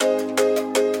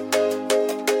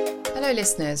Hello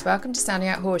listeners, welcome to Sounding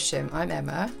Out Horsham. I'm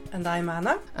Emma. And I'm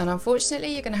Anna. And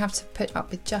unfortunately you're going to have to put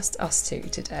up with just us two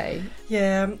today.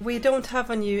 Yeah, we don't have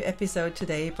a new episode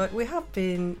today, but we have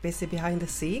been busy behind the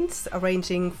scenes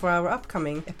arranging for our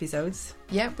upcoming episodes.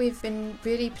 Yeah, we've been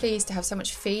really pleased to have so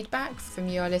much feedback from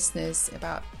you, our listeners,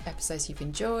 about episodes you've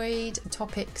enjoyed, and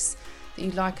topics that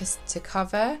you'd like us to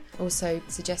cover. Also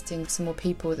suggesting some more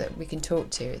people that we can talk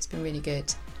to. It's been really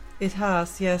good. It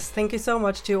has, yes. Thank you so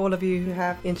much to all of you who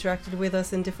have interacted with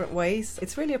us in different ways.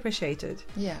 It's really appreciated.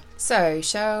 Yeah. So,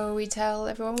 shall we tell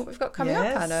everyone what we've got coming up,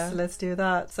 Anna? Yes, let's do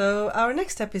that. So, our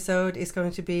next episode is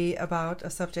going to be about a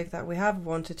subject that we have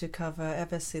wanted to cover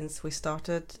ever since we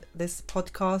started this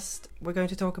podcast. We're going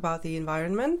to talk about the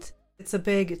environment. It's a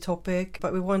big topic,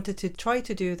 but we wanted to try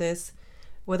to do this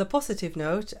with a positive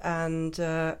note and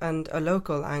a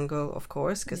local angle, of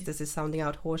course, because this is Sounding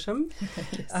Out Horsham.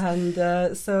 Yes.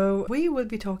 And so we will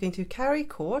be talking to Carrie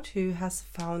Court, who has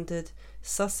founded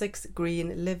Sussex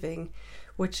Green Living,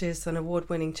 which is an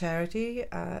award-winning charity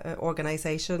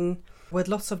organisation with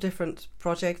lots of different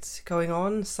projects going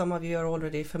on. Some of you are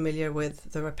already familiar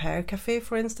with the Repair Cafe,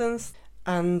 for instance.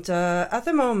 And at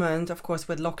the moment, of course,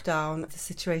 with lockdown, the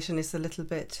situation is a little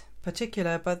bit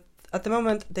particular, but at the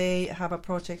moment, they have a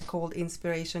project called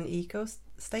Inspiration Eco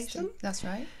Station. That's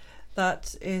right.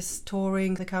 That is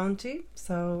touring the county.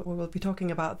 So we will be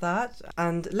talking about that.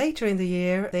 And later in the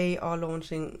year, they are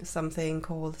launching something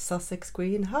called Sussex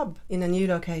Green Hub in a new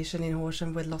location in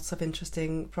Horsham with lots of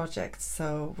interesting projects.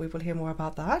 So we will hear more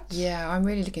about that. Yeah, I'm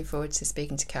really looking forward to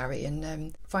speaking to Carrie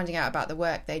and finding out about the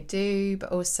work they do,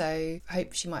 but also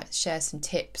hope she might share some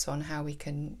tips on how we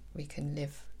can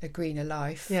live a greener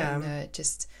life. Yeah. And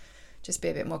just be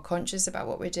a bit more conscious about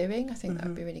what we're doing. I think that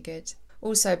would be really good.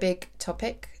 Also, a big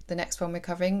topic, the next one we're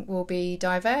covering, will be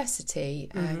diversity.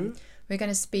 We're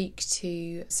going to speak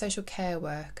to social care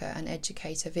worker and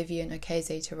educator Vivian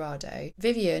Okeze-Torrado.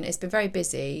 Vivian has been very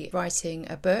busy writing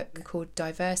a book called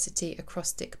Diversity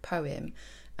Acrostic Poem,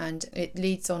 and it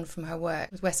leads on from her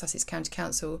work with West Sussex County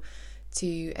Council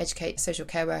to educate social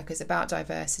care workers about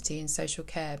diversity in social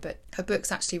care, but her book's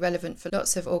actually relevant for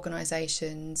lots of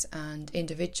organisations and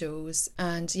individuals,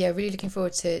 and yeah, really looking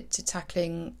forward to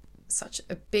tackling such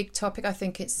a big topic. I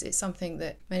think it's something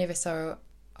that many of us are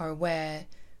aware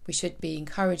we should be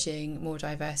encouraging more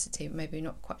diversity, but maybe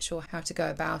not quite sure how to go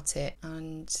about it.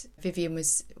 And Vivian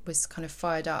was kind of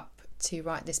fired up to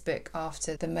write this book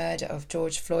after the murder of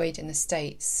George Floyd in the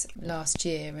States last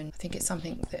year, and I think it's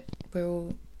something that we're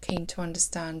all keen to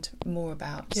understand more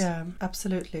about. Yeah,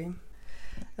 absolutely.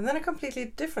 And then a completely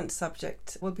different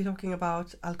subject. We'll be talking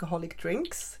about alcoholic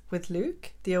drinks with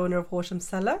Luke, the owner of Horsham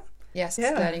Cellar. Yes,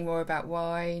 learning more about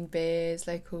wine, beers,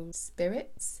 local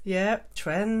spirits. Yeah,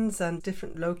 trends and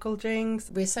different local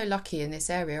drinks. We're so lucky in this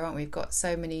area, aren't we? We've got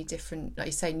so many different, like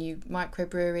you say, new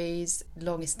microbreweries,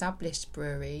 long established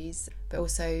breweries, but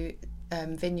also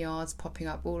vineyards popping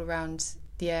up all around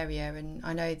the area, and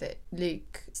I know that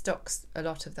Luke stocks a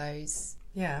lot of those.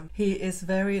 Yeah, he is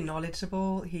very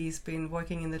knowledgeable. He's been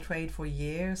working in the trade for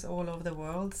years all over the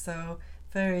world, so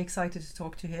very excited to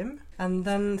talk to him. And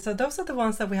then, so those are the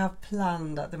ones that we have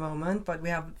planned at the moment, but we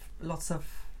have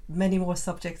many more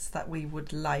subjects that we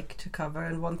would like to cover,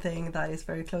 and one thing that is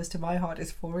very close to my heart is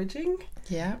foraging.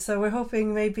 Yeah. So we're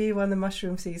hoping maybe when the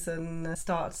mushroom season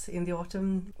starts in the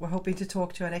autumn, we're hoping to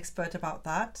talk to an expert about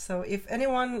that. So if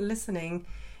anyone listening,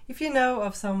 if you know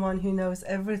of someone who knows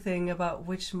everything about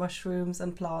which mushrooms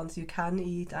and plants you can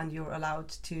eat and you're allowed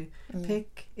to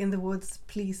pick in the woods,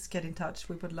 please get in touch.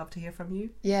 We would love to hear from you.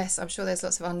 Yes, I'm sure there's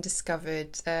lots of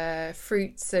undiscovered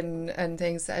fruits and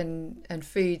things and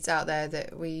foods out there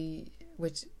that we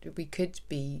could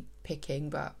be picking,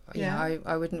 but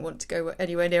I wouldn't want to go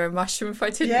anywhere near a mushroom if I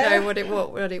didn't know what it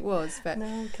was. But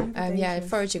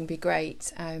foraging would be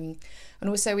great. And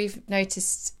also we've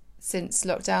noticed since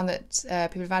lockdown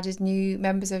that people have added new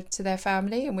members to their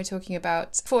family, and we're talking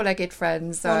about four-legged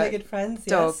friends, Dogs.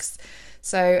 Yes.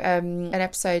 So an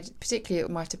episode particularly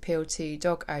that might appeal to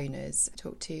dog owners.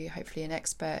 Talk to hopefully an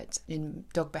expert in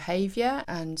dog behaviour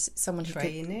and someone who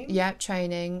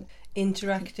training,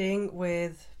 interacting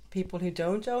with people who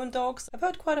don't own dogs. I've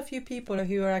heard quite a few people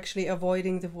who are actually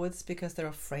avoiding the woods because they're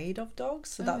afraid of dogs,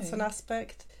 so that's an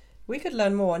aspect. We could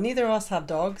learn more. Neither of us have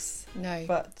dogs. No.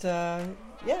 But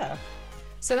yeah.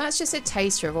 So that's just a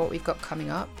taster of what we've got coming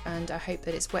up, and I hope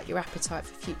that it's whet your appetite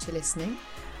for future listening.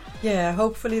 Yeah,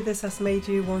 hopefully this has made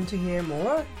you want to hear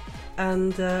more,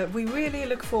 and we really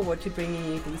look forward to bringing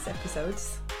you these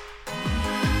episodes.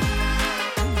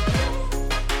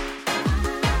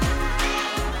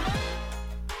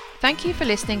 Thank you for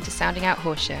listening to Sounding Out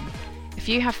Horsham. If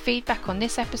you have feedback on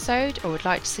this episode or would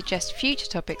like to suggest future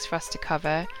topics for us to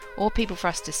cover or people for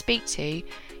us to speak to,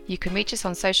 you can reach us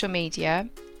on social media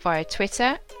via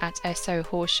Twitter at SO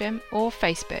Horsham or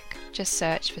Facebook. Just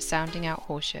search for Sounding Out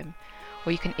Horsham.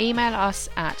 Or you can email us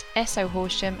at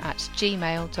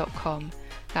sohorsham@gmail.com.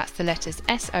 That's the letters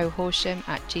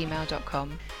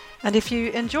sohorsham@gmail.com. And if you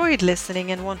enjoyed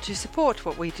listening and want to support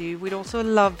what we do, we'd also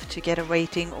love to get a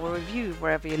rating or review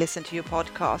wherever you listen to your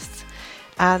podcasts.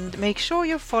 And make sure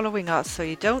you're following us so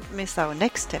you don't miss our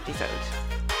next episode.